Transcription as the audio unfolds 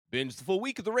Binge the full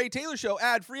week of The Ray Taylor Show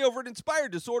ad-free over at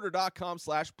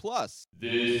inspireddisorder.com/plus.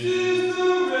 This is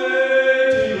The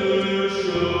Ray Taylor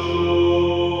Show.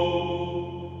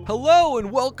 Hello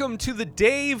and welcome to the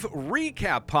Dave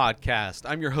Recap Podcast.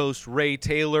 I'm your host, Ray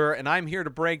Taylor, and I'm here to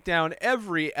break down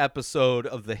every episode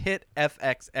of the hit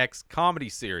FXX comedy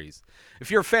series. If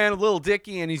you're a fan of Lil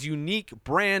Dicky and his unique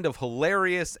brand of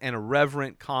hilarious and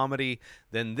irreverent comedy,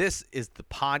 then this is the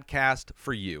podcast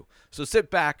for you. So sit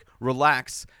back,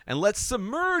 relax, and let's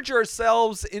submerge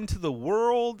ourselves into the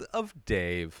world of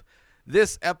Dave.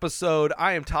 This episode,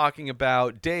 I am talking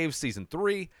about Dave Season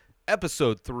 3,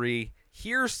 Episode 3,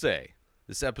 Hearsay.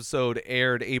 This episode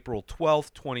aired April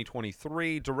 12th,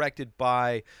 2023, directed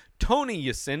by Tony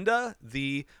Yacinda,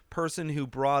 the person who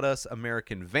brought us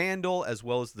American Vandal, as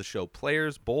well as the show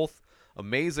Players, both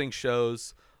amazing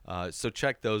shows. So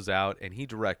check those out, and he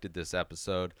directed this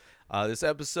episode.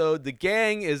 The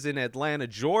gang is in Atlanta,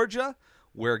 Georgia,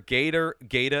 where Gata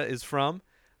is from.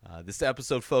 This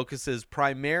episode focuses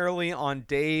primarily on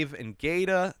Dave and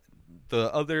Gata.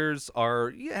 The others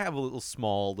have a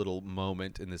little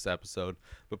moment in this episode,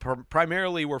 but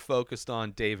primarily we're focused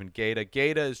on Dave and Gata.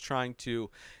 Gata is trying to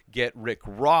get Rick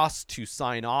Ross to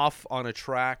sign off on a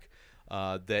track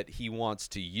that he wants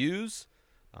to use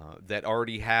that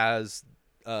already has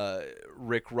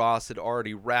Rick Ross had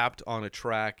already rapped on a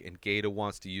track, and Gata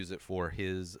wants to use it for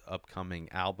his upcoming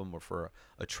album or for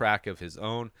a track of his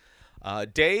own.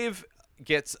 Dave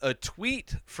gets a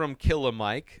tweet from Killer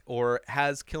Mike, or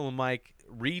has Killer Mike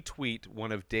retweet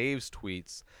one of Dave's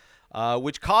tweets,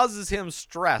 which causes him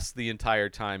stress the entire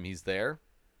time he's there.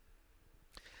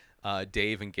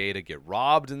 Dave and Gata get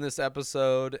robbed in this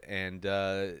episode,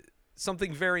 and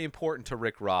something very important to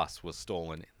Rick Ross was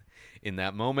stolen in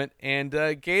that moment. And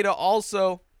Gata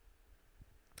also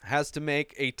has to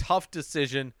make a tough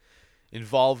decision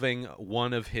involving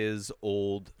one of his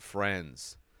old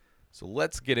friends. So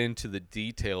let's get into the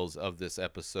details of this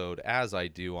episode, as I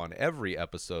do on every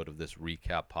episode of this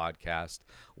recap podcast.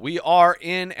 We are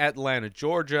in Atlanta,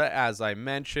 Georgia, as I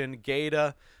mentioned.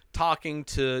 Gata talking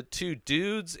to two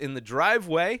dudes in the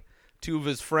driveway, two of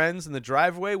his friends in the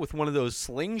driveway with one of those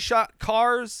slingshot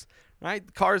cars, right?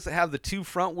 The cars that have the two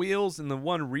front wheels and the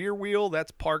one rear wheel,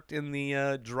 that's parked in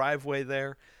the driveway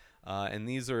there. And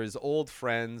these are his old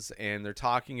friends, and they're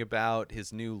talking about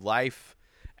his new life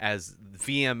as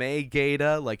VMA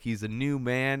Gata, like he's a new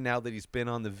man now that he's been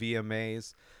on the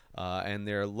VMAs, and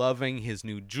they're loving his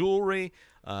new jewelry.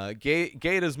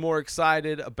 Gata's more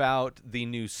excited about the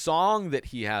new song that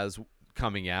he has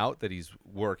coming out, that he's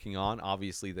working on,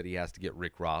 obviously that he has to get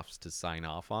Rick Ross to sign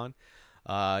off on.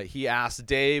 He asked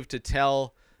Dave to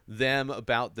tell them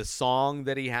about the song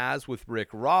that he has with Rick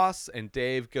Ross, and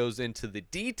Dave goes into the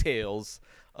details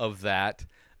of that,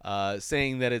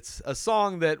 saying that it's a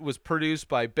song that was produced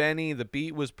by Benny. The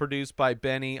beat was produced by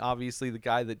Benny, obviously the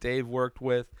guy that Dave worked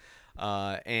with.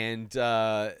 And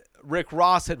Rick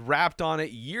Ross had rapped on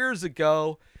it years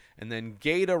ago, and then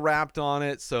Gata rapped on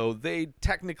it, so they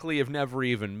technically have never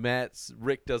even met.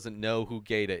 Rick doesn't know who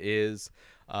Gata is,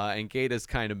 and Gata's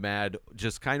kind of mad,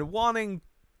 just kind of wanting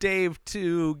Dave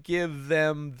to give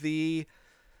them the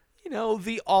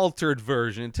altered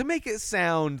version, to make it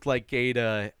sound like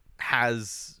Gata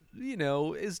is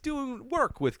doing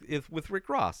work with Rick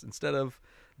Ross instead of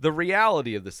the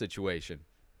reality of the situation.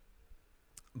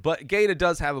 But Gata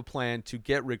does have a plan to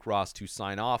get Rick Ross to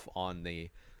sign off on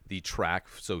the track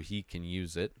so he can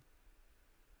use it.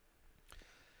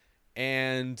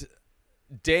 And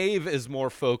Dave is more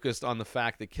focused on the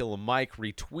fact that Killer Mike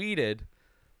retweeted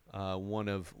one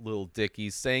of Lil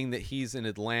Dicky's, saying that he's in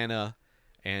Atlanta,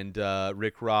 and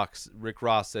Rick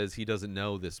Ross says he doesn't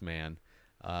know this man.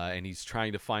 And he's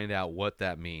trying to find out what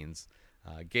that means.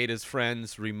 Gata's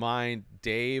friends remind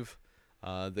Dave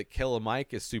that Killer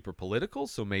Mike is super political,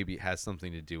 so maybe it has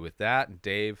something to do with that. And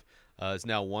Dave is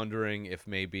now wondering if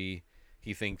maybe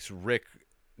he thinks Rick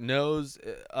knows.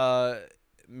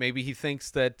 Maybe he thinks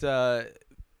that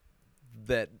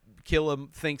Killer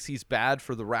thinks he's bad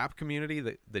for the rap community,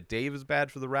 that Dave is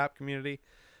bad for the rap community.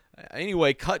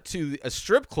 Anyway, cut to a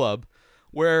strip club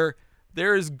where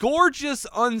there is gorgeous,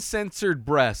 uncensored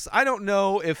breasts. I don't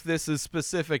know if this is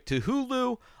specific to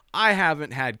Hulu. I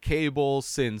haven't had cable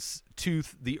since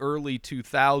the early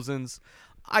 2000s.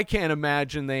 I can't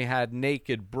imagine they had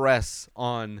naked breasts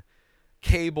on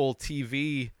cable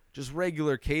TV, just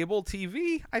regular cable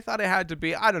TV. I thought it had to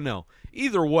be, I don't know.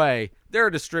 Either way, they're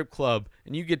at a strip club,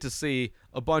 and you get to see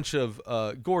a bunch of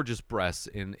gorgeous breasts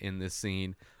in this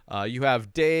scene. You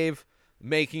have Dave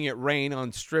making it rain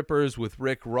on strippers with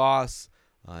Rick Ross.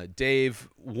 Dave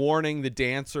warning the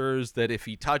dancers that if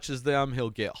he touches them, he'll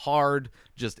get hard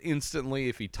just instantly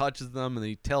if he touches them. And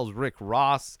he tells Rick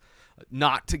Ross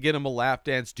not to get him a lap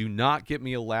dance. Do not get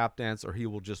me a lap dance or he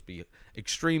will just be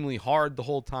extremely hard the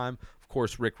whole time. Of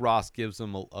course, Rick Ross gives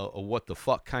him a what the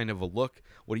fuck kind of a look.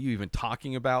 What are you even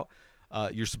talking about?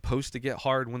 You're supposed to get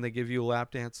hard when they give you a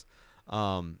lap dance.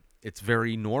 It's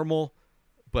very normal.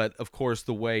 But, of course,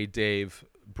 the way Dave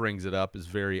brings it up is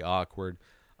very awkward.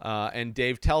 And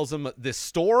Dave tells him this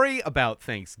story about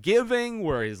Thanksgiving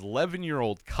where his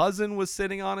 11-year-old cousin was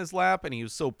sitting on his lap and he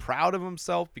was so proud of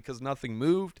himself because nothing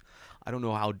moved. I don't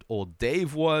know how old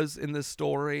Dave was in this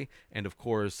story. And, of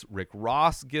course, Rick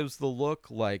Ross gives the look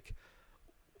like,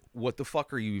 what the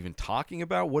fuck are you even talking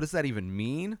about? What does that even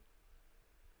mean?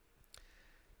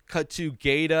 Cut to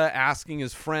Gaeta asking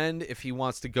his friend if he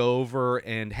wants to go over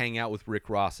and hang out with Rick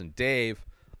Ross and Dave,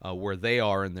 where they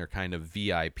are in their kind of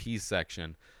VIP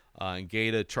section. And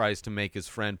Gaeta tries to make his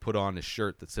friend put on a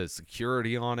shirt that says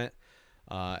security on it.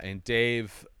 And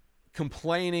Dave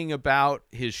complaining about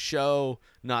his show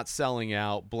not selling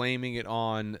out, blaming it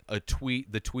on the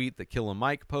tweet that Killer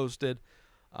Mike posted.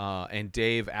 And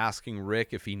Dave asking Rick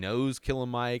if he knows Killer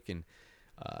Mike and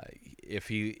if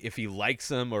he likes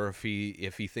him or if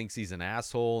he thinks he's an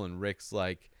asshole. And Rick's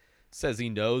like says he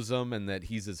knows him and that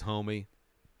he's his homie.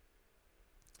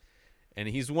 And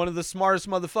he's one of the smartest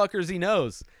motherfuckers he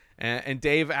knows. And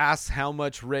Dave asks how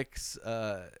much Rick's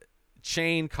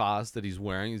chain costs that he's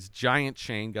wearing. His giant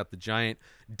chain, got the giant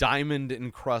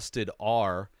diamond-encrusted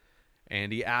R.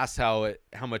 And he asks how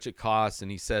much it costs, and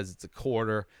he says it's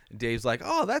 $25,000. And Dave's like,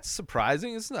 oh, that's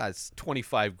surprising. It's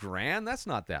 $25,000. That's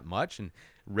not that much. And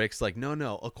Rick's like, no,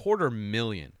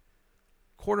 $250,000.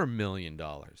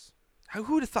 $250,000.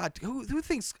 Who would have thought? Who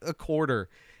thinks a quarter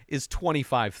is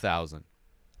 25,000?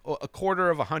 A quarter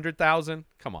of 100,000?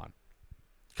 Come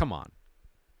on.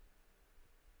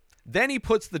 Then he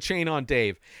puts the chain on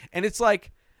Dave, and it's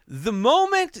like the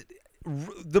moment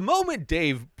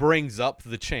Dave brings up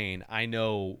the chain,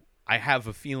 I have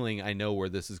a feeling I know where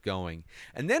this is going.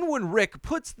 And then when Rick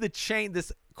puts the chain,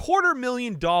 this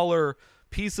 $250,000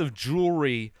 piece of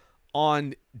jewelry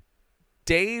on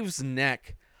Dave's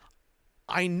neck,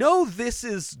 I know this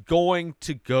is going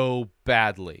to go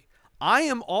badly. I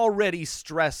am already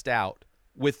stressed out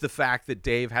with the fact that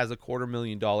Dave has a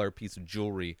 $250,000 piece of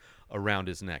jewelry around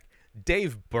his neck.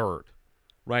 Dave Bird,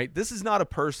 right? This is not a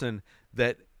person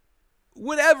that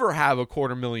would ever have a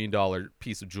 $250,000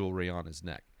 piece of jewelry on his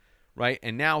neck, right?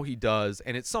 And now he does,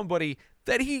 and it's somebody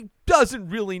that he doesn't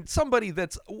really, somebody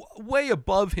that's way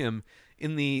above him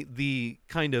in the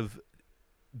kind of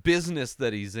business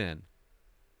that he's in.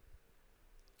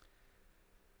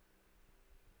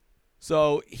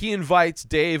 So he invites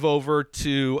Dave over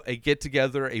to a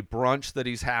get-together, a brunch that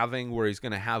he's having where he's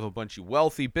going to have a bunch of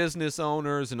wealthy business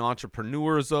owners and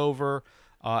entrepreneurs over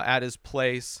at his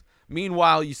place.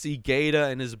 Meanwhile, you see Gaeta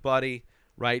and his buddy,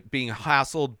 right, being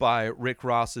hassled by Rick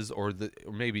Ross's or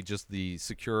maybe just the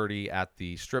security at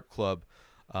the strip club.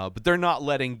 But they're not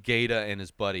letting Gaeta and his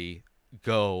buddy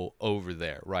go over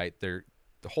there, right? They're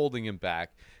holding him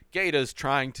back. Gaeta's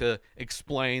trying to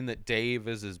explain that Dave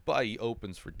is his buddy. He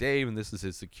opens for Dave, and this is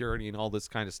his security and all this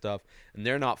kind of stuff, and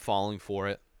they're not falling for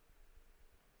it.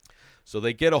 So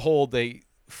they get a hold. They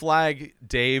flag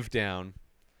Dave down,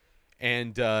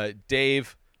 and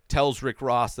Dave tells Rick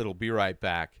Ross that he'll be right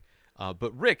back.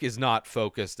 But Rick is not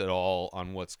focused at all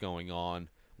on what's going on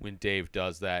when Dave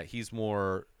does that. He's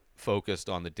more focused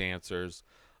on the dancers.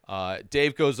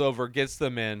 Dave goes over, gets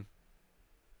them in,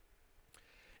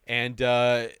 and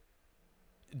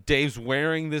Dave's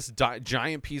wearing this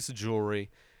giant piece of jewelry,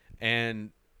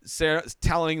 and Sarah's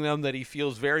telling them that he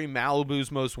feels very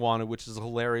Malibu's Most Wanted, which is a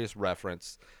hilarious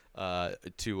reference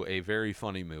to a very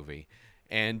funny movie.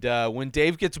 And when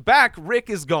Dave gets back, Rick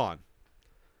is gone.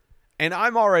 And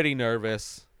I'm already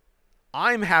nervous.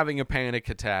 I'm having a panic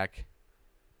attack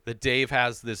that Dave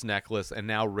has this necklace, and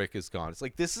now Rick is gone. It's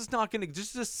like, this is not going to,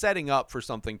 just setting up for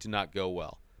something to not go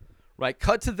well. Right?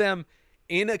 Cut to them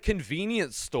in a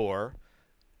convenience store.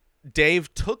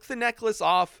 Dave took the necklace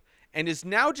off and is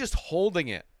now just holding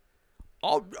it.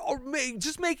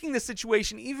 Just making the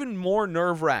situation even more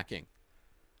nerve-wracking.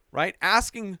 Right?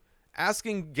 Asking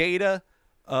Gaeta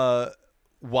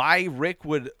why Rick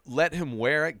would let him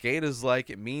wear it. Gaeta's like,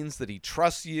 it means that he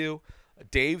trusts you.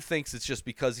 Dave thinks it's just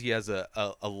because he has a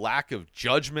lack of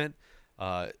judgment.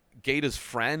 Gaeta's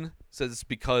friend says it's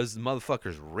because the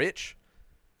motherfucker's rich.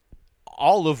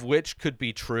 All of which could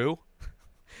be true.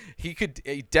 He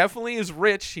definitely is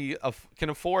rich. He can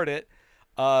afford it.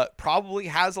 Probably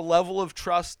has a level of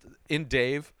trust in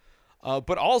Dave.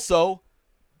 But also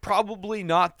probably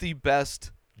not the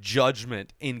best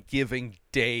judgment in giving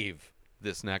Dave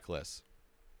this necklace.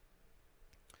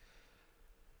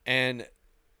 And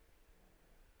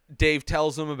Dave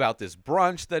tells him about this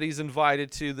brunch that he's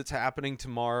invited to that's happening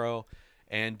tomorrow.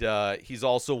 And he's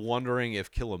also wondering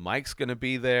if Killer Mike's going to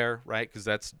be there, right? Because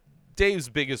that's Dave's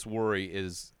biggest worry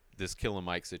is this Killer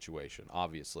Mike situation,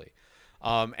 obviously.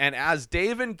 And as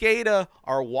Dave and Gaeta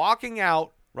are walking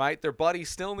out, right, their buddy's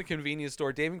still in the convenience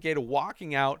store, Dave and Gaeta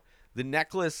walking out, the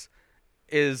necklace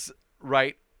is,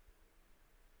 right,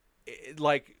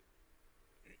 like,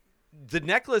 the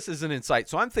necklace isn't in sight.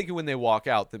 So I'm thinking when they walk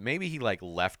out that maybe he like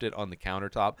left it on the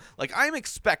countertop. Like I'm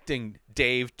expecting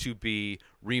Dave to be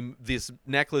this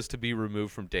necklace to be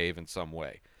removed from Dave in some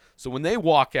way. So when they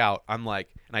walk out, I'm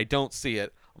like, and I don't see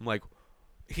it. I'm like,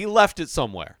 he left it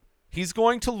somewhere. He's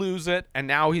going to lose it, and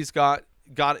now he's got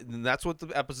it, and that's what the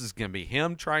episode is going to be.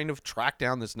 Him trying to track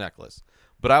down this necklace.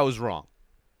 But I was wrong.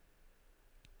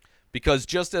 Because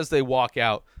just as they walk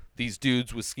out, these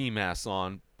dudes with ski masks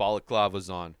on, balaclavas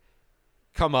on,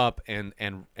 come up and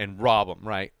rob him,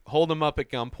 right? Hold him up at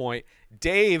gunpoint.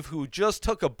 Dave, who just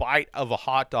took a bite of a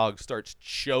hot dog, starts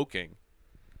choking,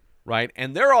 right?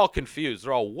 And they're all confused.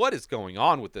 They're all, what is going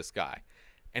on with this guy?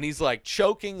 And he's like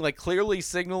choking, like clearly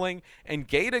signaling. And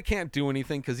Gaeta can't do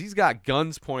anything because he's got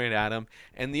guns pointed at him.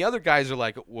 And the other guys are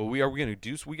like, well, we going to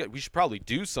do? We should probably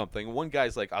do something. And one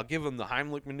guy's like, I'll give him the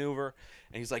Heimlich maneuver.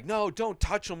 And he's like, no, don't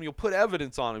touch him. You'll put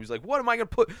evidence on him. He's like, what am I going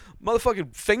to put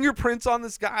motherfucking fingerprints on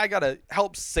this guy? I got to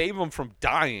help save him from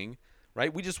dying,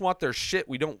 right? We just want their shit.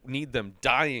 We don't need them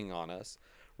dying on us,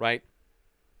 right?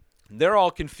 They're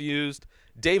all confused.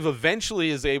 Dave eventually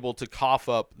is able to cough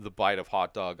up the bite of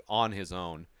hot dog on his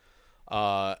own.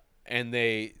 And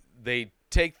they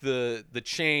take the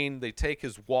chain, they take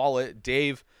his wallet.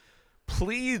 Dave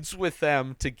pleads with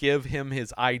them to give him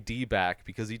his ID back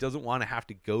because he doesn't want to have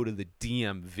to go to the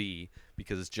DMV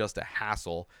because it's just a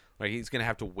hassle. Right? He's going to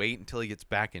have to wait until he gets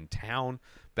back in town,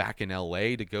 back in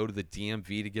LA, to go to the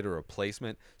DMV to get a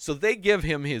replacement. So they give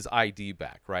him his ID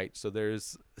back, right? So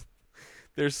there's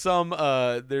some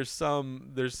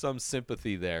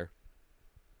sympathy there.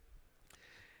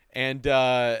 And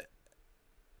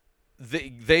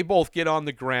they both get on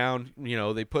the ground. You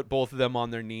know, they put both of them on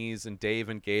their knees, and Dave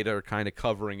and Gaeta are kind of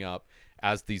covering up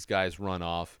as these guys run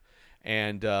off.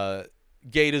 And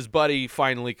Gaeta's buddy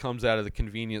finally comes out of the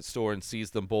convenience store and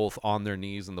sees them both on their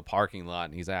knees in the parking lot,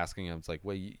 and he's asking him, it's like,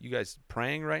 wait, you guys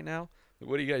praying right now?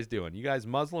 What are you guys doing? You guys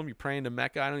Muslim? You praying to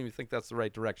Mecca? I don't even think that's the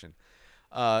right direction.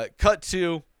 Cut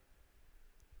to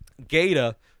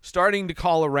Gaeta starting to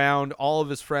call around all of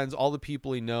his friends, all the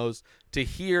people he knows, to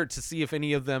see if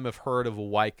any of them have heard of a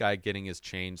white guy getting his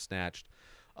chain snatched.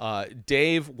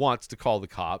 Dave wants to call the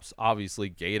cops. Obviously,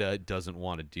 Gaeta doesn't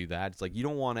want to do that. It's like, you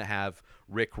don't want to have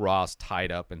Rick Ross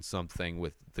tied up in something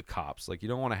with the cops. Like, you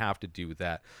don't want to have to do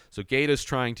that. So Gaeta's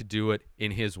trying to do it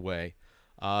in his way.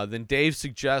 Then Dave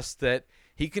suggests that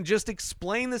he can just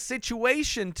explain the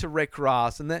situation to Rick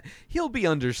Ross and that he'll be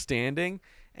understanding.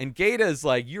 And Gaeta is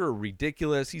like, you're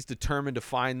ridiculous. He's determined to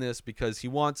find this because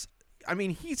Gaeta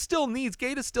still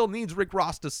needs Rick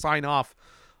Ross to sign off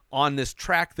on this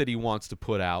track that he wants to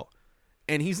put out.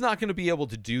 And he's not going to be able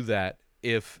to do that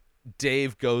if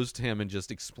Dave goes to him and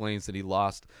just explains that he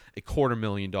lost a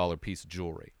 $250,000 piece of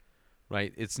jewelry,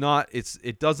 right?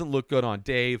 It doesn't look good on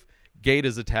Dave.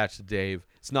 Gaeta's attached to Dave.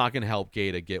 It's not going to help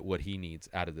Gaeta get what he needs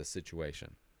out of this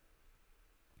situation.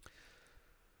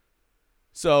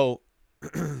 So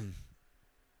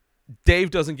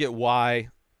Dave doesn't get why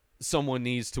someone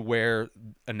needs to wear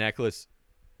a necklace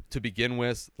to begin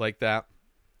with like that,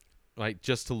 right?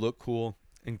 Just to look cool.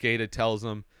 And Gaeta tells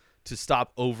him to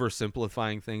stop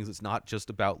oversimplifying things. It's not just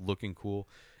about looking cool.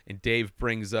 And Dave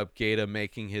brings up Gaeta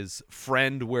making his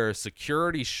friend wear a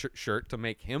security shirt to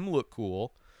make him look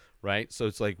cool, right? So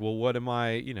it's like, well, what am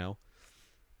I,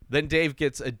 Then Dave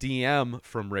gets a DM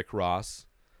from Rick Ross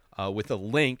with a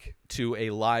link to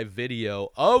a live video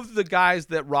of the guys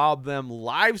that robbed them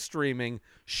live streaming,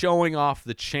 showing off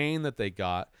the chain that they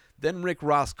got. Then Rick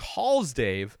Ross calls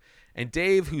Dave, and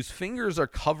Dave, whose fingers are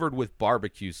covered with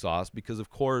barbecue sauce, because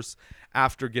of course,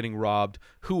 after getting robbed,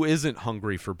 who isn't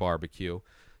hungry for barbecue?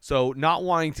 So not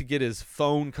wanting to get his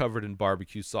phone covered in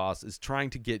barbecue sauce is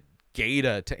trying to get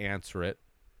Gaeta to answer it.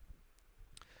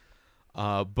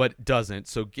 But doesn't.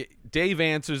 So Dave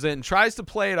answers it and tries to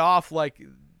play it off like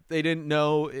they didn't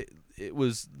know it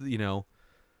was, they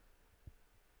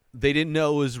didn't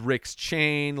know it was Rick's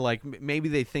chain. Like maybe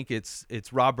they think it's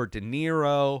Robert De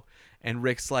Niro. And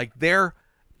Rick's like, they're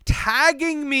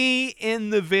tagging me in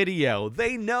the video.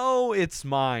 They know it's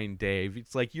mine, Dave.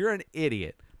 It's like, you're an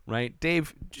idiot, right?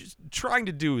 Dave just trying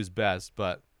to do his best,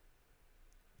 but...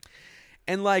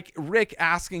 And like Rick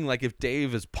asking like if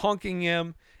Dave is punking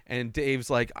him, and Dave's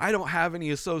like, I don't have any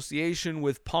association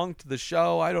with Punked the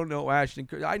show. I don't know Ashton.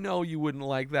 I know you wouldn't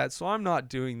like that, so I'm not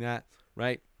doing that,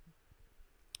 right?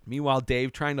 Meanwhile,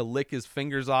 Dave trying to lick his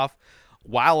fingers off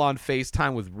while on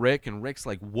FaceTime with Rick, and Rick's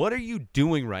like, what are you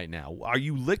doing right now? Are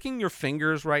you licking your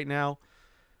fingers right now?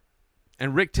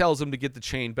 And Rick tells him to get the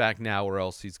chain back now or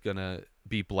else he's going to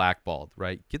be blackballed,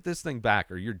 right? Get this thing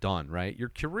back or you're done, right? Your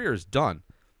career is done.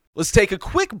 Let's take a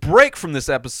quick break from this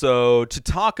episode to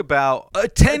talk about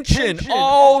attention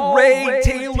all Ray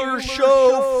Taylor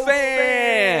Show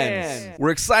fans.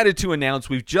 We're excited to announce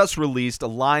we've just released a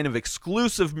line of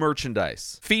exclusive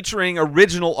merchandise featuring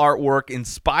original artwork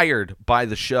inspired by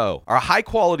the show. Our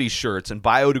high-quality shirts and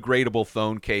biodegradable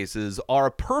phone cases are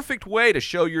a perfect way to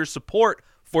show your support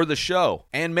for the show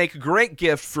and make a great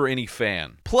gift for any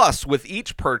fan. Plus, with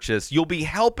each purchase, you'll be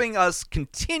helping us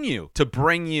continue to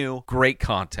bring you great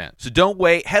content. So don't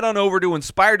wait. Head on over to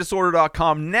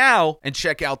inspireddisorder.com now and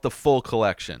check out the full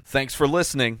collection. Thanks for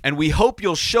listening, and we hope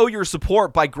you'll show your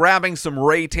support by grabbing some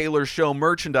Ray Taylor Show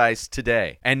merchandise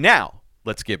today. And now,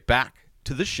 let's get back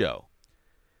to the show.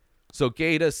 So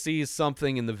Gaeta sees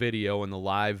something in the video, in the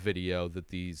live video that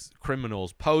these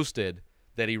criminals posted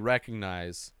that he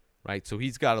recognized. Right, so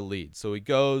he's got a lead. So he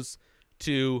goes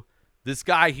to this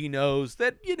guy he knows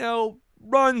that,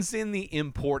 runs in the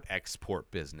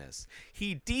import-export business.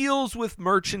 He deals with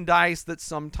merchandise that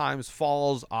sometimes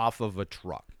falls off of a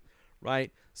truck,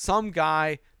 right? Some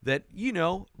guy that,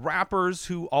 rappers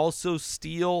who also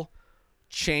steal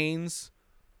chains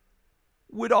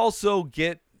would also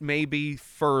get maybe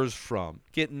furs from,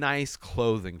 get nice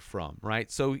clothing from,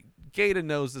 right? So Gaeta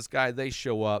knows this guy. They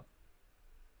show up.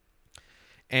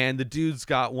 And the dude's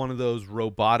got one of those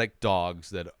robotic dogs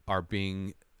that are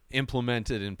being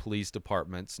implemented in police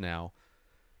departments now.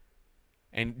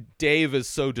 And Dave is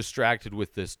so distracted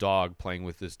with this dog, playing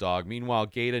with this dog. Meanwhile,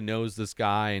 Gaeta knows this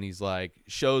guy, and he's like,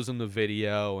 shows him the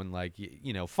video and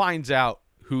finds out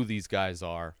who these guys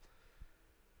are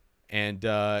and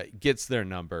gets their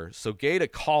number. So Gaeta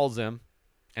calls him,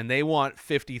 and they want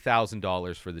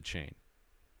 $50,000 for the chain.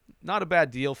 Not a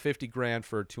bad deal, $50,000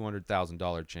 for a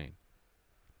 $200,000 chain.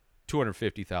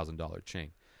 $250,000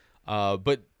 chain.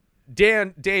 But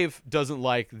Dave doesn't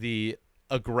like the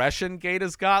aggression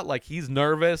Gaeta's got. Like, he's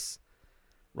nervous,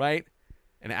 right?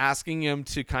 And asking him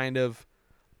to kind of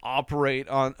operate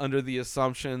under the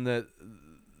assumption that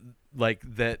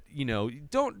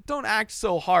don't act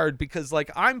so hard because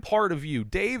I'm part of you.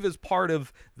 Dave is part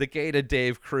of the Gaeta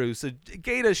Dave crew. So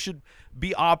Gaeta should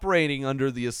be operating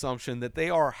under the assumption that they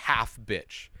are half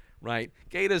bitch. Right?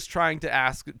 Gaeta's trying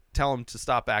to tell him to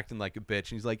stop acting like a bitch. And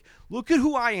he's like, look at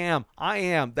who I am.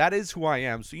 That is who I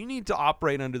am. So you need to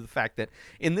operate under the fact that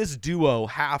in this duo,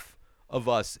 half of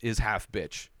us is half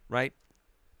bitch. Right?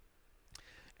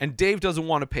 And Dave doesn't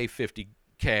want to pay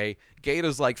 $50K.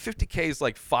 Gaeta's like, $50K is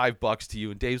like $5 to you.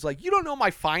 And Dave's like, you don't know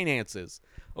my finances.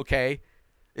 Okay?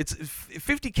 It's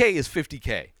 $50K is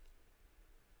 $50K.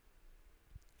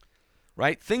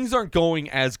 Right? Things aren't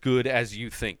going as good as you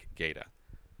think, Gaeta.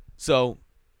 So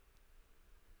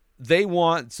they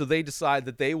decide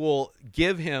that they will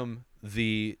give him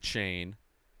the chain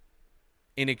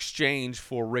in exchange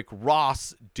for Rick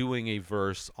Ross doing a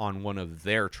verse on one of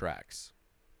their tracks.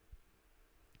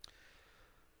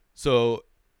 So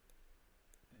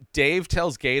Dave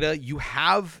tells Gaeta, you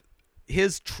have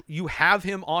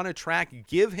him on a track,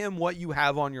 give him what you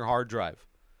have on your hard drive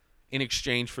in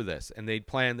exchange for this. And they're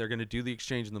going to do the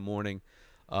exchange in the morning.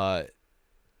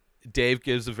 Dave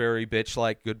gives a very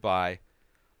bitch-like goodbye,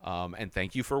 and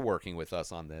thank you for working with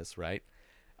us on this, right?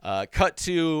 Cut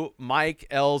to Mike,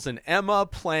 Els, and Emma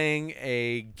playing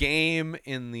a game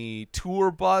in the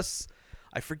tour bus.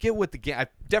 I forget what the game... I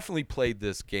definitely played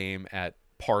this game at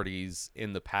parties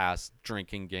in the past,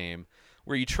 drinking game,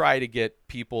 where you try to get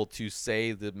people to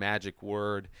say the magic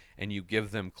word, and you give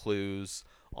them clues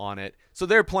on it. So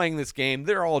they're playing this game.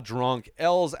 They're all drunk.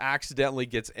 Els accidentally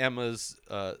gets Emma's...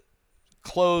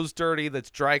 clothes dirty,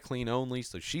 that's dry clean only,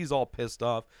 so she's all pissed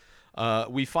off.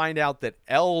 We find out that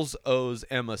Els owes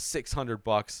Emma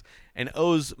 $600 and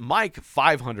owes Mike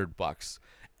 $500.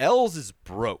 Els is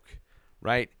broke,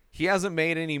 right? He hasn't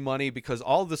made any money because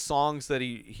all the songs that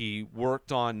he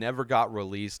worked on never got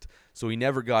released, so he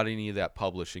never got any of that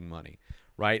publishing money,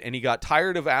 right? And he got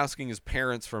tired of asking his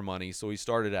parents for money, so he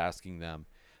started asking them.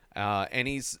 And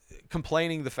he's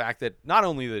complaining the fact that not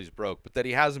only that he's broke, but that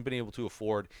he hasn't been able to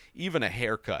afford even a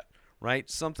haircut, right?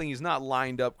 Something he's not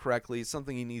lined up correctly,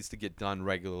 something he needs to get done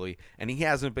regularly, and he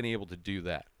hasn't been able to do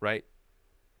that, right?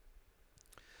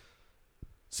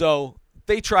 So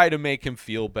they try to make him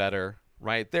feel better,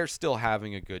 right? They're still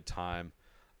having a good time.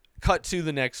 Cut to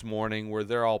the next morning where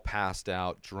they're all passed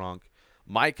out, drunk.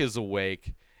 Mike is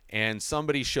awake, and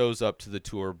somebody shows up to the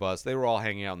tour bus. They were all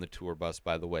hanging out on the tour bus,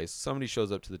 by the way. So somebody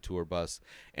shows up to the tour bus,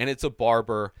 and it's a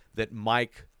barber that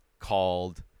Mike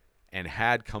called and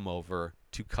had come over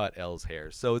to cut Elle's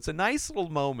hair. So it's a nice little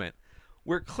moment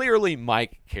where clearly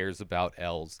Mike cares about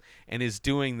Els and is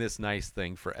doing this nice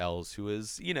thing for Els, who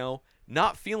is,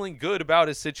 not feeling good about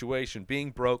his situation,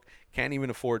 being broke, can't even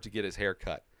afford to get his hair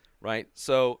cut, right?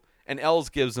 So, and Els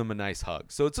gives him a nice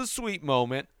hug. So it's a sweet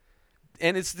moment,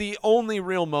 and it's the only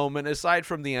real moment, aside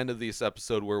from the end of this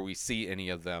episode, where we see any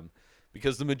of them,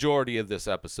 because the majority of this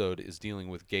episode is dealing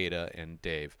with Gaeta and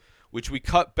Dave, which we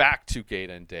cut back to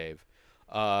Gaeta and Dave.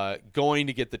 Going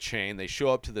to get the chain. They show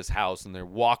up to this house and they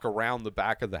walk around the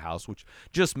back of the house, which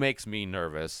just makes me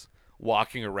nervous.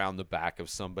 Walking around the back of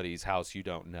somebody's house you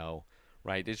don't know,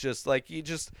 right? It's just like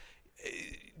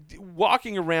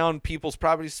walking around people's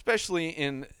property, especially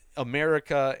in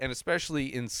America and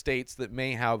especially in states that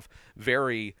may have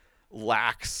very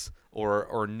lax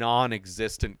or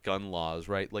non-existent gun laws,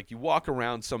 right? Like you walk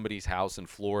around somebody's house in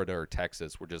Florida or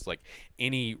Texas where just like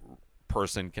any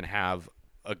person can have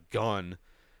a gun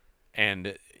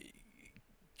and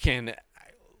can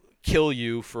kill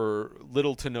you for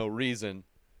little to no reason,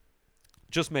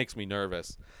 just makes me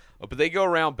nervous. But they go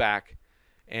around back,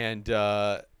 and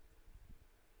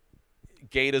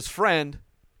Gaeta's friend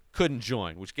couldn't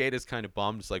join, which Gaeta's kind of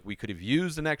bummed. It's like, we could have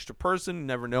used an extra person.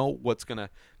 Never know what's going to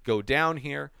go down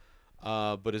here.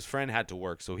 But his friend had to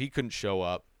work, so he couldn't show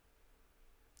up.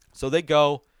 So they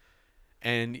go,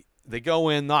 and they go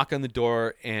in, knock on the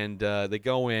door, and they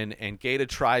go in, and Gaeta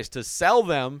tries to sell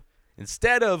them,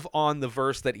 instead of on the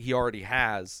verse that he already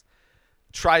has,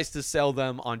 tries to sell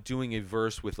them on doing a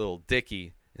verse with Little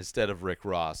Dicky instead of Rick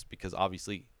Ross, because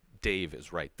obviously Dave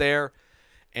is right there.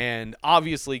 And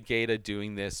obviously Gaeta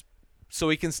doing this so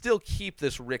he can still keep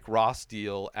this Rick Ross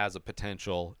deal as a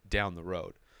potential down the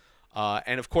road.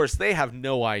 And of course, they have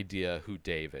no idea who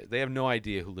Dave is. They have no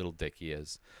idea who Little Dicky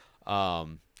is.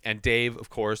 And Dave, of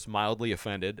course, mildly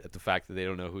offended at the fact that they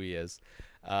don't know who he is.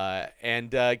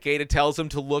 And Gaeta tells him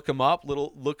to look him up,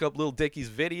 look up Little Dicky's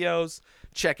videos,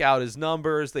 check out his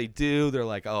numbers. They do. They're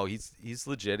like, oh, he's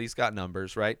legit. He's got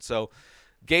numbers, right? So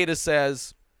Gaeta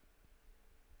says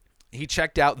he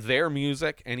checked out their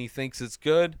music and he thinks it's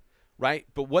good, right?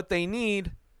 But what they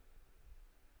need,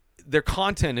 their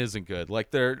content isn't good.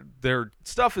 Like their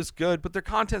stuff is good, but their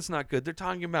content's not good. They're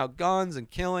talking about guns and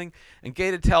killing, and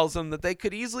Gaeta tells them that they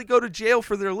could easily go to jail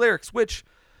for their lyrics, which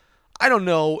I don't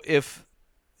know if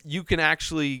you can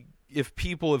actually, if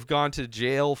people have gone to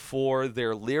jail for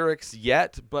their lyrics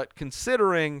yet, but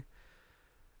considering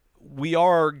we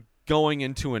are going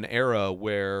into an era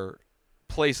where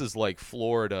places like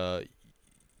Florida,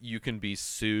 you can be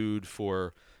sued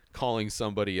for calling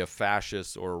somebody a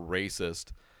fascist or a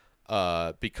racist,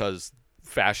 because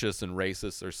fascists and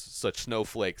racists are such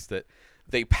snowflakes that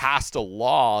they passed a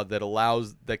law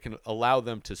that can allow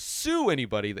them to sue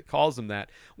anybody that calls them that,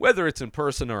 whether it's in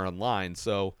person or online.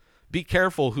 So be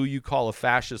careful who you call a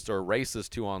fascist or a racist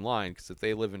to online, because if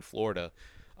they live in Florida,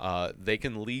 they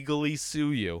can legally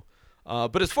sue you.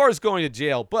 But as far as going to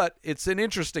jail, but it's an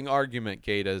interesting argument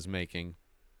Gaeta is making,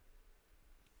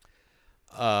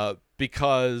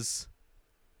 because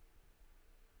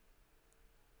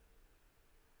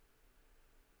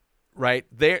right,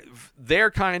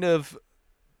 they're kind of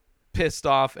pissed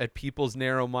off at people's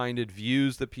narrow-minded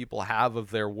views that people have of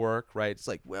their work, right? It's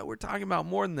like, well, we're talking about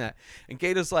more than that. And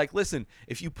Gaeta's like, listen,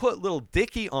 if you put Little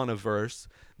Dicky on a verse,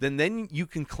 then you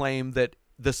can claim that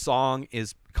the song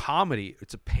is comedy.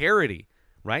 It's a parody,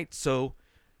 right? So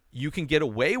you can get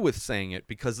away with saying it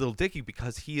because Little Dicky,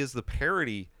 because he is the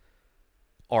parody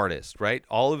artist, right?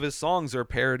 All of his songs are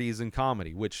parodies and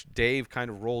comedy, which Dave kind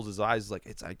of rolls his eyes like,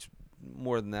 it's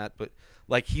more than that, but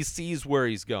like he sees where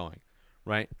he's going,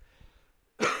 right?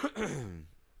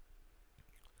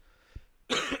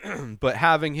 But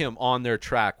having him on their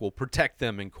track will protect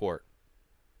them in court.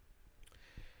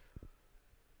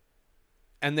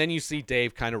 And then you see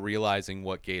Dave kind of realizing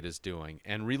what Gaeta's doing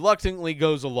and reluctantly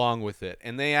goes along with it.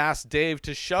 And they ask Dave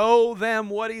to show them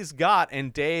what he's got.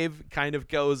 And Dave kind of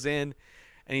goes in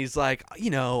and he's like,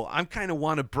 I kind of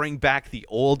want to bring back the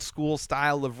old school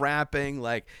style of rapping.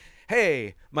 Like,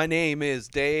 hey, my name is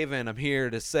Dave and I'm here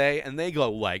to say, and they're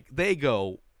like,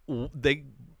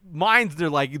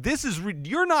 this is,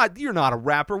 you're not a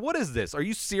rapper. What is this? Are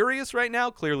you serious right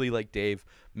now? Clearly like Dave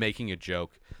making a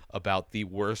joke about the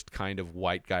worst kind of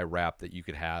white guy rap that you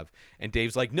could have. And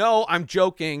Dave's like, no, I'm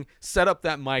joking. Set up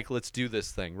that mic. Let's do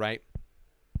this thing, right?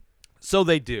 So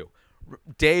they do.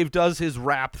 Dave does his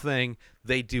rap thing.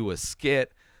 They do a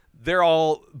skit. they're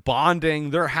all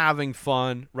bonding. They're having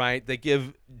fun, right? They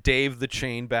give Dave the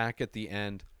chain back at the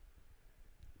end,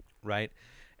 right?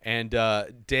 And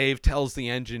Dave tells the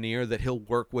engineer that he'll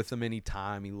work with him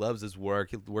anytime. He loves his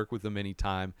work. He'll work with him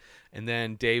anytime. And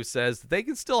then Dave says that they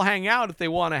can still hang out if they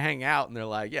want to hang out. And they're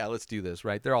like, yeah, let's do this,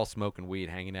 right? They're all smoking weed,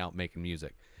 hanging out, making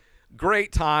music.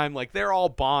 Great time. Like, they're all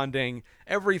bonding.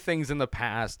 Everything's in the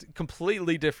past.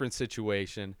 Completely different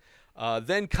situation.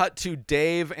 Then cut to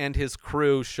Dave and his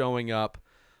crew showing up,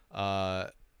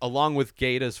 along with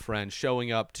Gaeta's friend,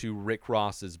 showing up to Rick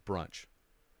Ross's brunch.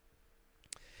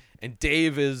 And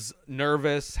Dave is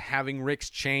nervous, having Rick's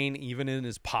chain even in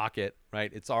his pocket,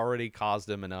 right? It's already caused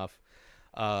him enough.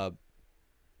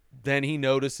 Then he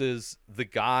notices the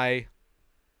guy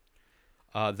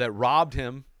that robbed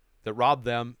them,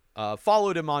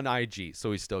 followed him on IG.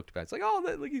 So he's stoked about it. It's like,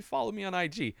 oh, look, he followed me on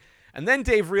IG. And then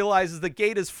Dave realizes that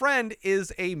Gaeta's friend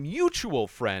is a mutual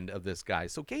friend of this guy.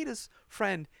 So Gaeta's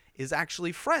friend is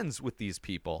actually friends with these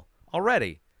people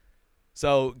already.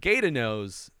 So Gaeta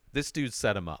knows this dude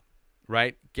set him up.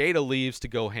 Right? Gaeta leaves to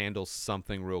go handle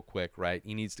something real quick, right?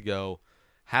 He needs to go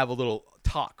have a little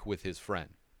talk with his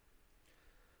friend.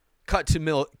 Cut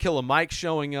to Killer Mike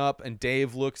showing up, and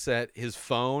Dave looks at his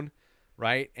phone,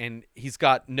 right? And he's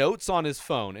got notes on his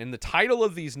phone. And the title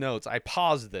of these notes, I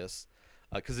paused this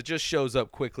because it just shows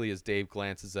up quickly as Dave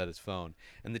glances at his phone.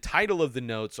 And the title of the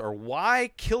notes are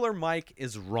Why Killer Mike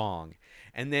is Wrong.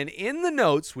 And then in the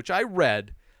notes, which I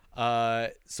read,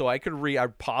 so I could read. I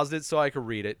paused it so I could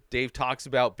read it. Dave talks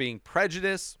about being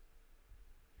prejudiced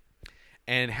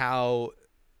and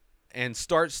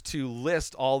starts to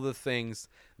list all the things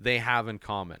they have in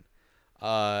common.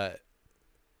 And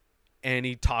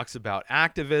he talks about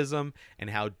activism and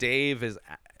how Dave is,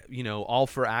 all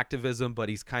for activism, but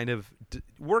he's kind of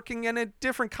working in a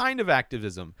different kind of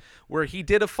activism where he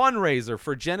did a fundraiser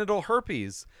for genital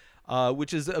herpes,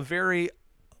 which is a very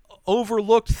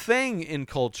overlooked thing in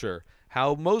culture,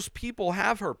 how most people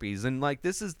have herpes, and like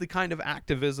this is the kind of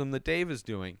activism that Dave is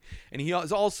doing. And he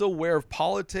is also aware of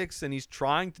politics, and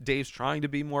Dave's trying to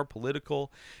be more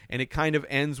political, and it kind of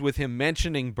ends with him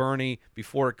mentioning Bernie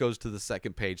before it goes to the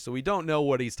second page. So we don't know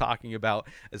what he's talking about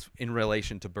as in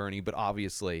relation to Bernie, but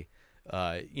obviously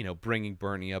bringing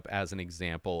Bernie up as an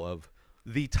example of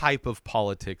the type of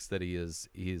politics that he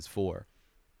is for.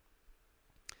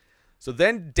 So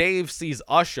then Dave sees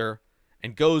Usher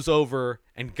and goes over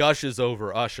and gushes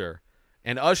over Usher.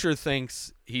 And Usher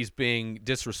thinks he's being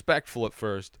disrespectful at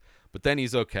first, but then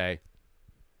he's okay.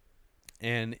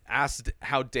 And asks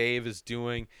how Dave is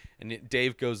doing. And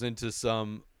Dave goes into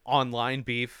some online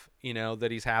beef, that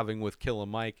he's having with Killer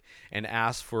Mike, and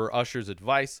asks for Usher's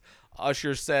advice.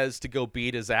 Usher says to go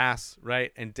beat his ass,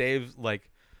 right? And Dave,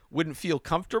 wouldn't feel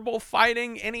comfortable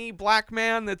fighting any black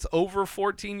man that's over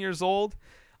 14 years old.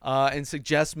 And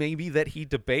suggests maybe that he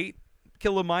debate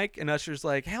Killer Mike. And Usher's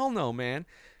like, hell no, man.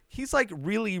 He's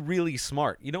really, really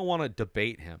smart. You don't want to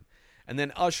debate him. And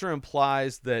then Usher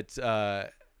implies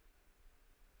that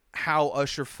how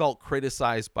Usher felt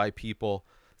criticized by people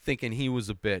thinking he was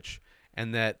a bitch.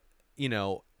 And that,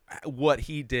 what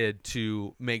he did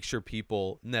to make sure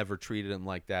people never treated him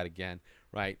like that again,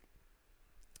 right?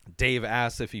 Dave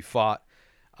asks if he fought,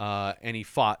 and he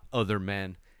fought other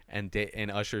men. And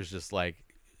Usher's just like,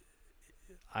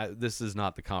 this is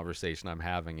not the conversation I'm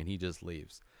having, and he just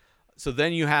leaves. So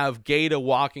then you have Gaeta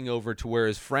walking over to where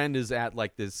his friend is at,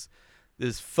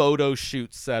 this photo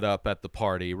shoot set up at the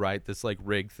party, right? This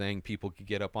rig thing. People could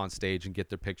get up on stage and get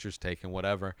their pictures taken,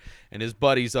 whatever. And his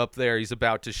buddy's up there. He's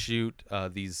about to shoot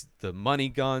the money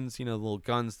guns, the little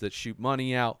guns that shoot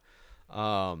money out.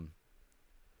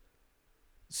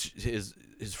 His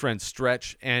friend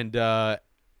Stretch, and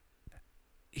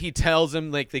he tells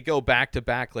him, they go back to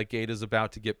back, Gaeta's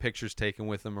about to get pictures taken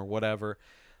with him or whatever.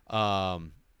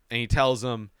 And he tells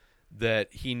him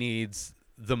that he needs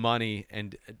the money,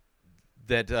 and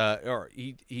that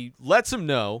he lets him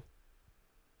know.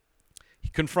 He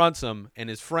confronts him, and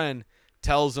his friend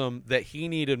tells him that he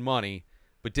needed money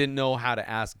but didn't know how to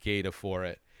ask Gaeta for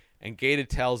it. And Gaeta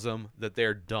tells him that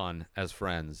they're done as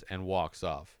friends and walks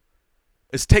off.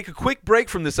 Let's take a quick break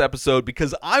from this episode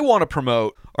because I want to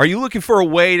promote. Are you looking for a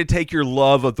way to take your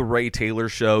love of The Ray Taylor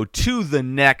Show to the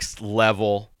next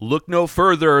level? Look no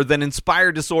further than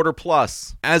Inspired Disorder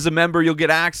Plus. As a member, you'll get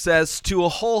access to a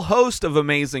whole host of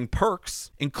amazing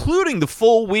perks, including the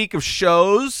full week of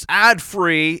shows,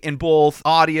 ad-free in both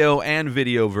audio and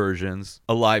video versions,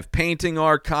 a live painting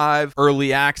archive,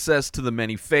 early access to the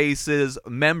many faces,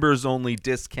 members-only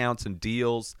discounts and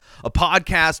deals, a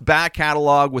podcast back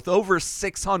catalog with over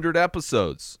 600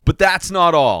 episodes. But that's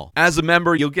not all. As a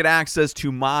member, you'll get access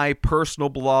to my personal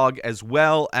blog as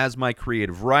well as my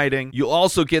creative writing. You'll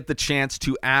also get the chance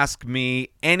to ask me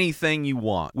anything you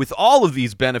want. With all of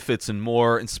these benefits and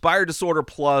more, Inspired Disorder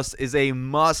Plus is a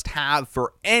must-have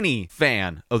for any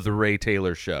fan of The Ray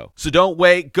Taylor Show. So don't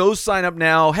wait. Go sign up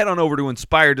now. Head on over to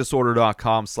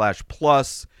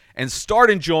inspireddisorder.com/plus and start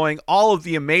enjoying all of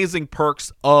the amazing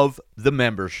perks of the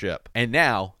membership. And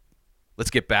now,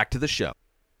 let's get back to the show.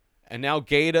 And now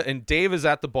Gaeta and Dave is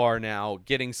at the bar now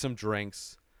getting some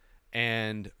drinks,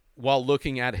 and while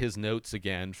looking at his notes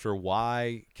again for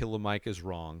why Killer Mike is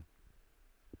wrong.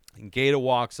 And Gaeta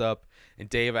walks up, and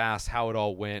Dave asks how it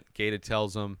all went. Gaeta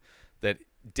tells him that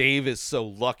Dave is so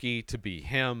lucky to be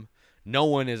him. No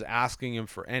one is asking him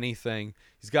for anything.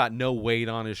 He's got no weight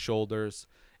on his shoulders.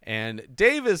 And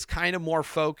Dave is kind of more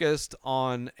focused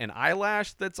on an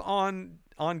eyelash that's on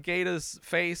Gaeta's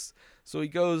face. So he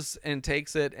goes and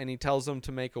takes it, and he tells him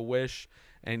to make a wish.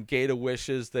 And Gaeta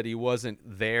wishes that he wasn't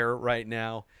there right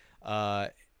now.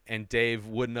 And Dave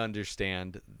wouldn't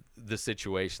understand the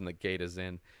situation that Gaeta's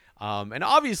in. And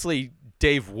obviously,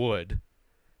 Dave would.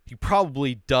 He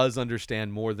probably does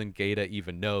understand more than Gaeta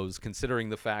even knows, considering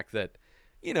the fact that,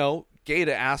 you know,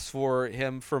 Gaeta asked for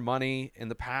him for money in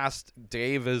the past.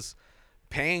 Dave is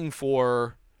paying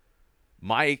for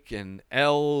Mike and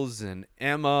Els and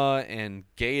Emma and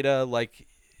Gaeta. Like,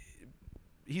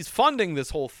 he's funding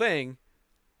this whole thing,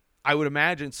 I would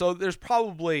imagine. So there's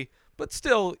probably... But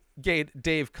still,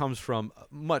 Dave comes from a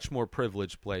much more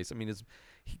privileged place. I mean, his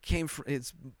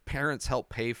parents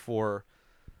helped pay for,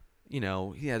 you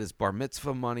know, he had his bar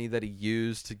mitzvah money that he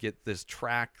used to get this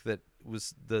track that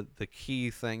was the key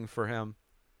thing for him.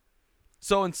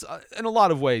 So in a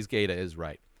lot of ways, Gaeta is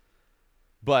right.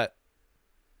 But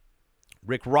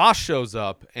Rick Ross shows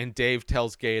up, and Dave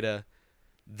tells Gaeta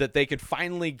that they could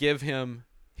finally give him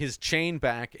his chain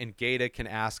back, and Gaeta can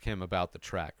ask him about the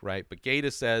track, right? But Gaeta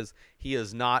says he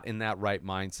is not in that right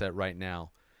mindset right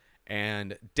now.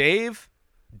 And Dave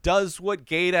does what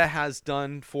Gaeta has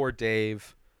done for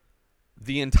Dave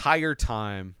the entire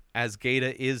time, as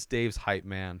Gaeta is Dave's hype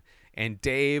man. And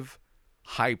Dave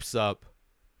hypes up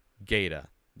Gaeta,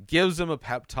 gives him a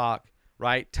pep talk,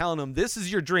 right? Telling him, this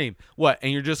is your dream. What?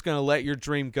 And you're just going to let your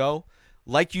dream go?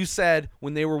 Like you said,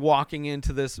 when they were walking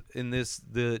into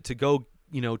to go,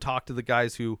 you know, talk to the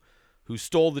guys who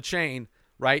stole the chain,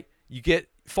 right? You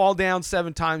fall down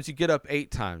 7 times, you get up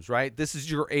 8 times, right? This is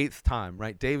your 8th time,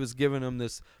 right? Dave is giving him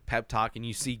this pep talk, and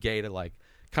you see Gaeta like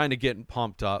kind of getting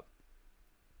pumped up.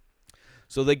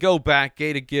 So they go back.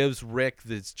 Gaeta gives Rick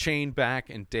this chain back,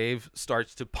 and Dave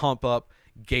starts to pump up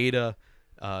Gaeta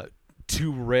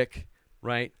to Rick,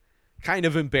 right? Kind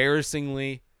of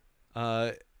embarrassing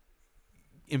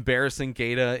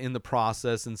Gaeta in the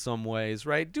process in some ways,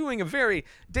 right?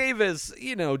 Dave is,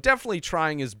 you know, definitely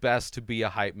trying his best to be a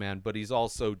hype man, but he's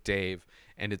also Dave,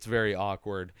 and it's very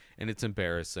awkward, and it's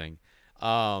embarrassing.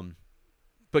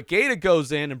 But Gaeta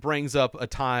goes in and brings up a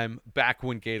time back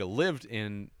when Gaeta lived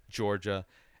in Georgia,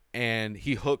 and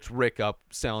he hooked Rick up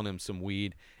selling him some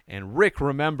weed, and Rick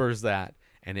remembers that,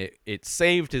 and it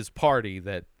saved his party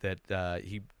that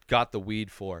he got the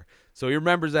weed for. So he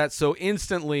remembers that. So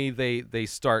instantly they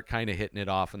start kind of hitting it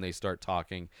off, and they start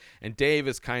talking. And Dave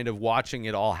is kind of watching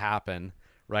it all happen,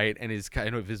 right? And his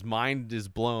mind is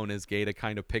blown as Gaeta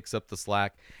kind of picks up the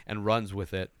slack and runs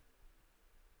with it.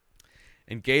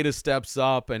 And Gaeta steps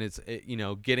up, and it's, you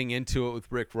know, getting into it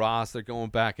with Rick Ross. They're going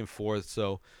back and forth.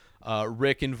 So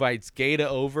Rick invites Gaeta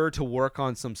over to work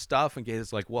on some stuff, and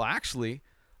Gaeta's like, well, I actually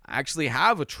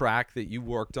have a track that you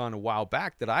worked on a while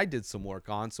back that I did some work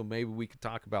on, so maybe we could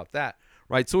talk about that,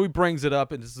 right? So he brings it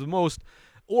up, and it's the most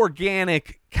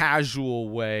organic, casual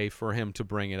way for him to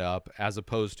bring it up, as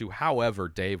opposed to however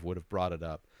Dave would have brought it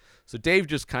up. So Dave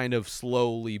just kind of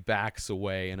slowly backs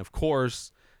away, and of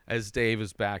course, as Dave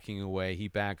is backing away, he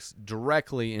backs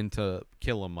directly into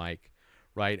Killer Mike,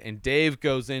 right? And Dave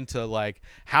goes into like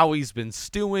how he's been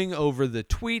stewing over the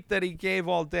tweet that he gave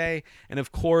all day. And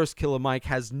of course, Killer Mike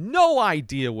has no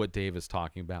idea what Dave is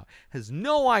talking about, has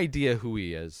no idea who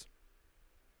he is.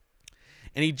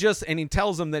 And he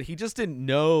tells him that he just didn't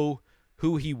know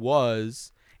who he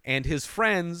was, and his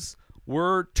friends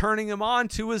were turning him on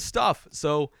to his stuff.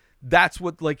 So that's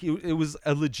what, like, it was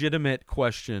a legitimate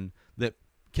question that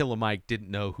Killer Mike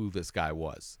didn't know who this guy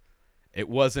was. It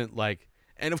wasn't like,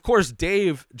 and of course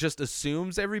Dave just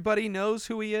assumes everybody knows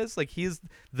who he is. Like, he's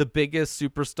the biggest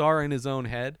superstar in his own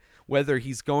head. Whether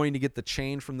he's going to get the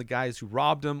chain from the guys who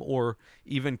robbed him or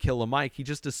even Killer Mike, he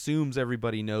just assumes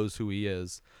everybody knows who he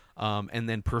is, and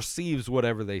then perceives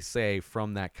whatever they say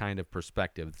from that kind of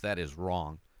perspective. That is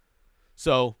wrong.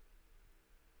 So,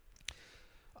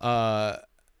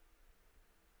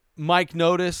 Mike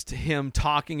noticed him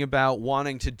talking about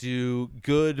wanting to do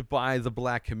good by the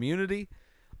black community,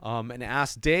 and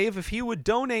asked Dave if he would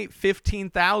donate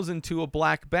 $15,000 to a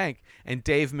black bank. And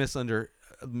Dave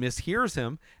mishears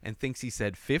him and thinks he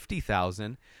said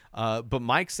 50,000. But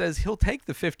Mike says he'll take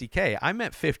the 50K. I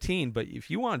meant 15, but if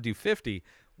you want to do 50,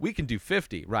 we can do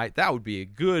 50, right? That would be a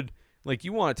good, like,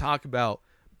 you want to talk about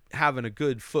having a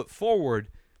good foot forward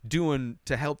doing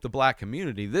to help the black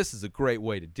community. This is a great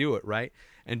way to do it, right?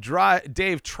 And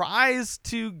Dave tries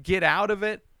to get out of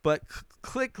it, but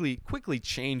quickly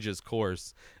changes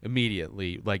course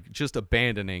immediately, like just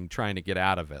abandoning trying to get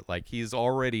out of it. Like, he's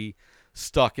already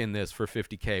stuck in this for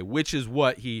 50K, which is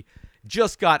what he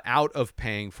just got out of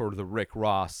paying for the Rick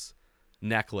Ross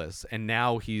necklace, and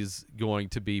now he's going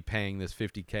to be paying this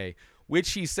 50K,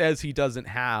 which he says he doesn't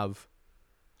have,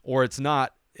 or it's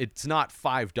not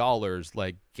 $5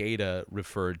 like Gata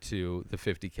referred to the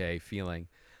 50K feeling.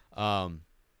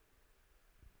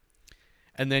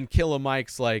 And then Killer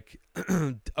Mike's like,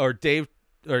 or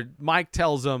Mike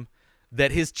tells him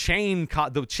that his chain,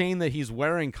 the chain that he's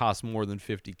wearing, costs more than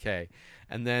 50K.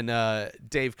 And then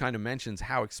Dave kind of mentions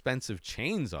how expensive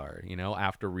chains are,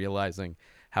 after realizing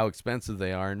how expensive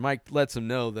they are. And Mike lets him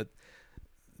know that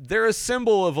they're a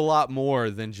symbol of a lot more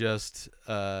than just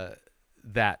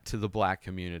that to the black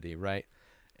community, right?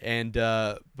 And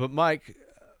but Mike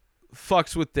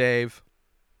fucks with Dave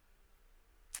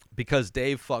because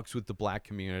Dave fucks with the black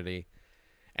community,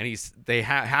 and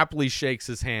happily shakes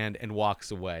his hand and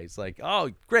walks away. He's like, "Oh,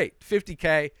 great,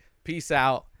 50K, peace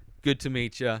out, good to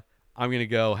meet you. I'm gonna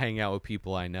go hang out with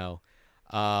people I know."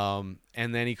 And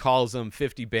then he calls him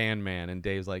 50 Band Man, and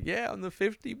Dave's like, "Yeah, I'm the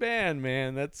 50 Band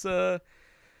Man. That's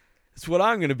what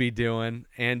I'm going to be doing."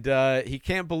 And he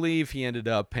can't believe he ended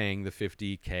up paying the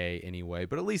 50K anyway,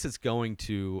 but at least it's going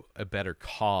to a better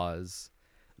cause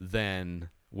than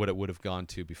what it would have gone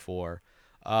to before.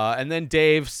 And then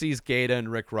Dave sees Gata and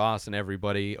Rick Ross and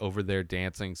everybody over there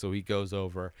dancing, so he goes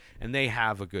over, and they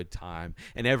have a good time,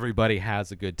 and everybody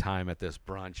has a good time at this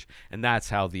brunch, and that's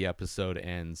how the episode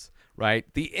ends, right?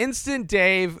 The instant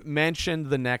Dave mentioned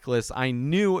the necklace, I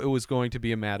knew it was going to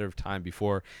be a matter of time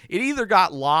before it either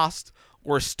got lost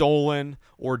or stolen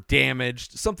or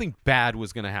damaged. Something bad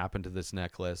was going to happen to this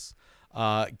necklace.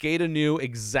 Gata knew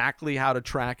exactly how to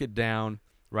track it down,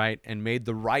 right, and made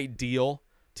the right deal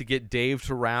to get Dave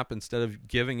to rap instead of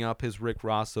giving up his Rick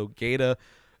Ross. So Gata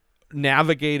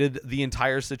navigated the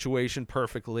entire situation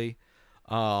perfectly.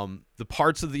 The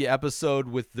parts of the episode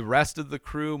with the rest of the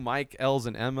crew, Mike, Els,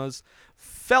 and Emma's,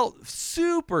 felt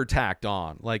super tacked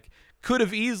on. Like, could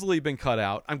have easily been cut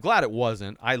out. I'm glad it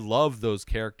wasn't. I love those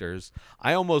characters.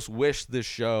 I almost wish this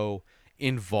show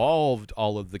involved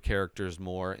all of the characters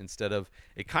more instead of,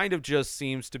 it kind of just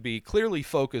seems to be clearly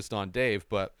focused on Dave,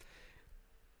 but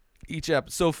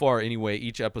so far anyway,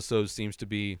 each episode seems to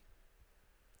be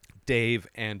Dave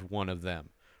and one of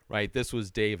them, right? This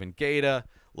was Dave and Gata.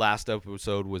 Last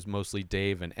episode was mostly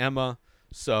Dave and Emma.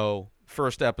 So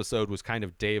first episode was kind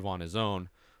of Dave on his own,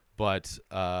 but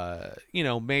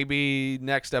maybe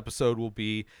next episode will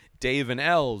be Dave and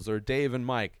Els or Dave and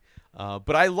Mike.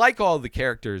 But I like all the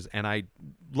characters, and I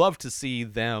love to see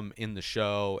them in the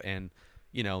show, and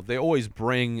they always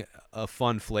bring a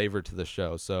fun flavor to the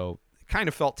show. So kind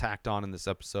of felt tacked on in this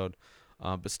episode,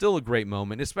 but still a great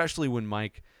moment, especially when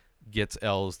Mike gets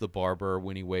Els the barber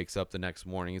when he wakes up the next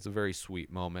morning. It's a very sweet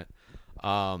moment.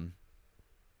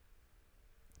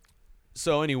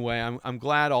 So anyway, I'm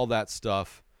glad all that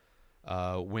stuff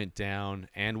went down,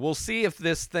 and we'll see if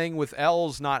this thing with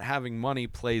Els not having money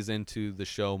plays into the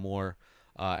show more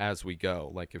as we go.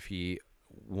 Like, if he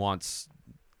wants,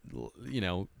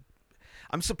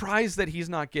 I'm surprised that he's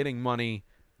not getting money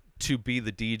to be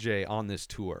the DJ on this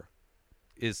tour.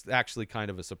 Is actually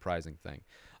kind of a surprising thing.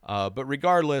 But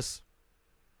regardless,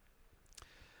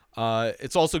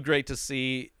 it's also great to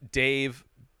see Dave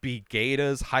be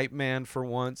Gata's hype man for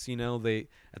once. They,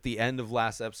 at the end of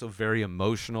last episode, very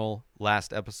emotional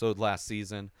last episode last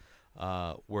season,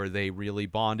 where they really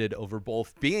bonded over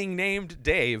both being named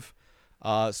Dave.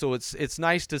 So it's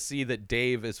nice to see that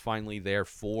Dave is finally there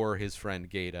for his friend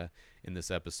Gata in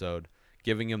this episode,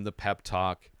 giving him the pep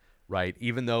talk. Right,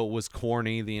 even though it was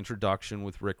corny, the introduction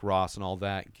with Rick Ross and all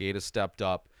that, Gata stepped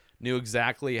up, knew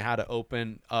exactly how to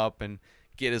open up and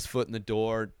get his foot in the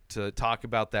door to talk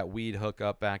about that weed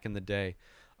hookup back in the day.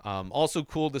 Also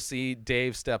cool to see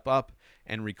Dave step up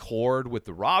and record with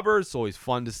the Robbers. It's always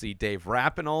fun to see Dave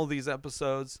rap in all of these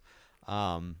episodes.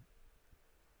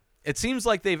 It seems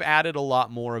like they've added a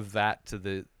lot more of that to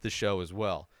the show as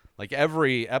well. Like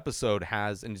every episode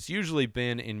has, and it's usually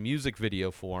been in music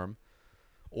video form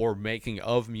or making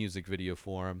of music video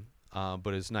form,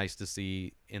 but it's nice to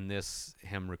see in this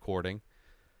him recording.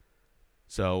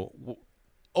 So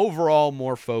overall,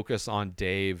 more focus on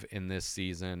Dave in this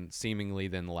season, seemingly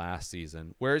than last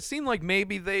season, where it seemed like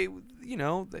maybe they,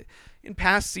 in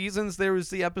past seasons, there was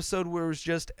the episode where it was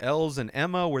just Els and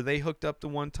Emma, where they hooked up the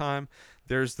one time.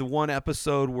 There's the one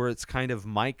episode where it's kind of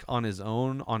Mike on his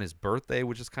own on his birthday,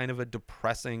 which is kind of a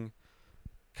depressing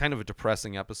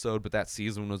episode, but that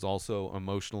season was also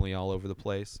emotionally all over the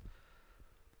place.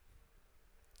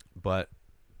 But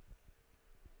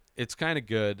it's kind of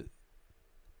good.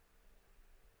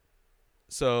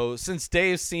 So since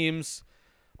Dave seems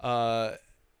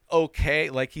okay,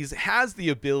 like he has the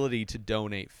ability to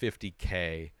donate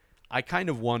 $50K, I kind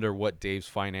of wonder what Dave's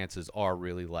finances are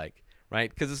really like, right?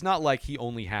 Because it's not like he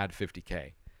only had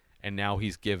 $50K and now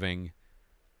he's giving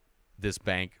this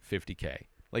bank $50K.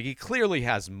 Like he clearly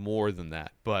has more than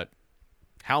that, but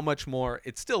how much more?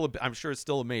 It's still, I'm sure it's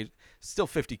still amazing. Still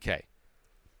 $50K.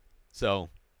 So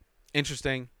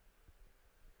interesting,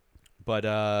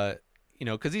 but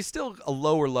because he's still a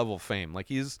lower level fame. Like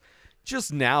he's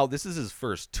just now, this is his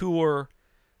first tour.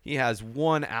 He has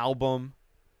one album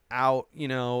out.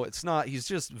 It's not. He's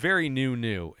just very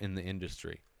new in the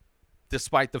industry,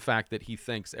 despite the fact that he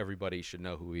thinks everybody should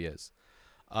know who he is.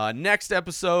 Next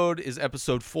episode is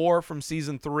episode 4 from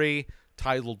season 3,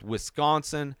 titled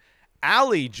Wisconsin.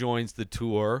 Allie joins the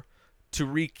tour to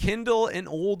rekindle an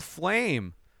old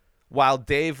flame, while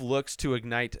Dave looks to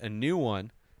ignite a new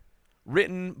one.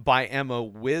 Written by Emma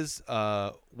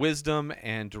Wisdom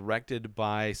and directed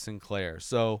by Sinclair.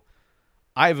 So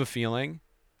I have a feeling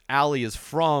Allie is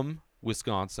from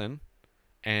Wisconsin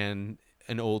and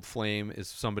an old flame is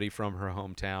somebody from her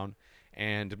hometown.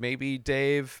 And maybe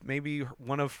Dave, maybe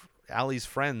one of Allie's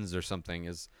friends or something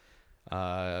is.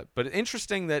 But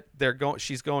interesting that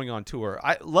she's going on tour.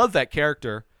 I love that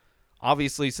character.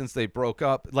 Obviously, since they broke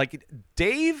up, like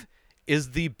Dave is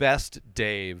the best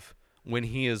Dave when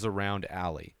he is around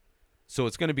Allie. So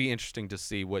it's going to be interesting to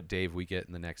see what Dave we get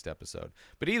in the next episode.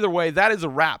 But either way, that is a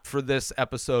wrap for this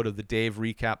episode of the Dave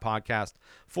Recap Podcast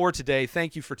for today.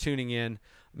 Thank you for tuning in.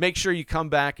 Make sure you come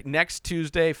back next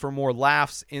Tuesday for more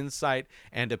laughs, insight,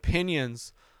 and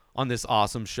opinions on this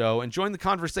awesome show. And join the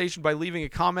conversation by leaving a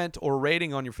comment or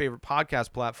rating on your favorite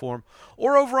podcast platform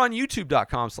or over on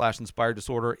youtube.com/Inspired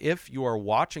Disorder if you are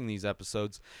watching these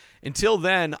episodes. Until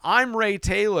then, I'm Ray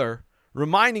Taylor,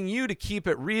 reminding you to keep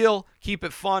it real, keep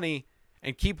it funny,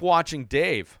 and keep watching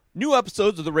Dave. New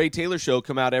episodes of The Ray Taylor Show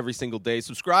come out every single day.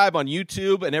 Subscribe on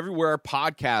YouTube and everywhere our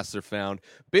podcasts are found.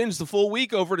 Binge the full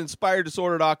week over at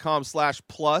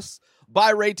InspiredDisorder.com/plus.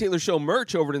 Buy Ray Taylor Show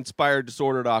merch over at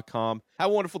InspiredDisorder.com. Have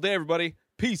a wonderful day, everybody.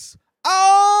 Peace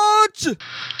out!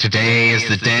 Today is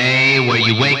the day where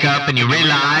you wake up and you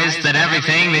realize that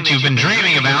everything that you've been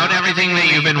dreaming about, everything that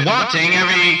you've been wanting,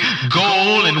 every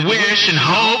goal and wish and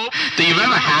hope that you've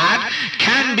ever had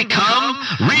can become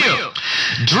real.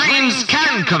 Dreams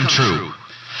can come true.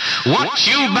 What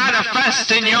you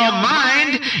manifest in your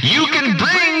mind, you can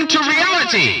bring to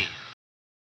reality.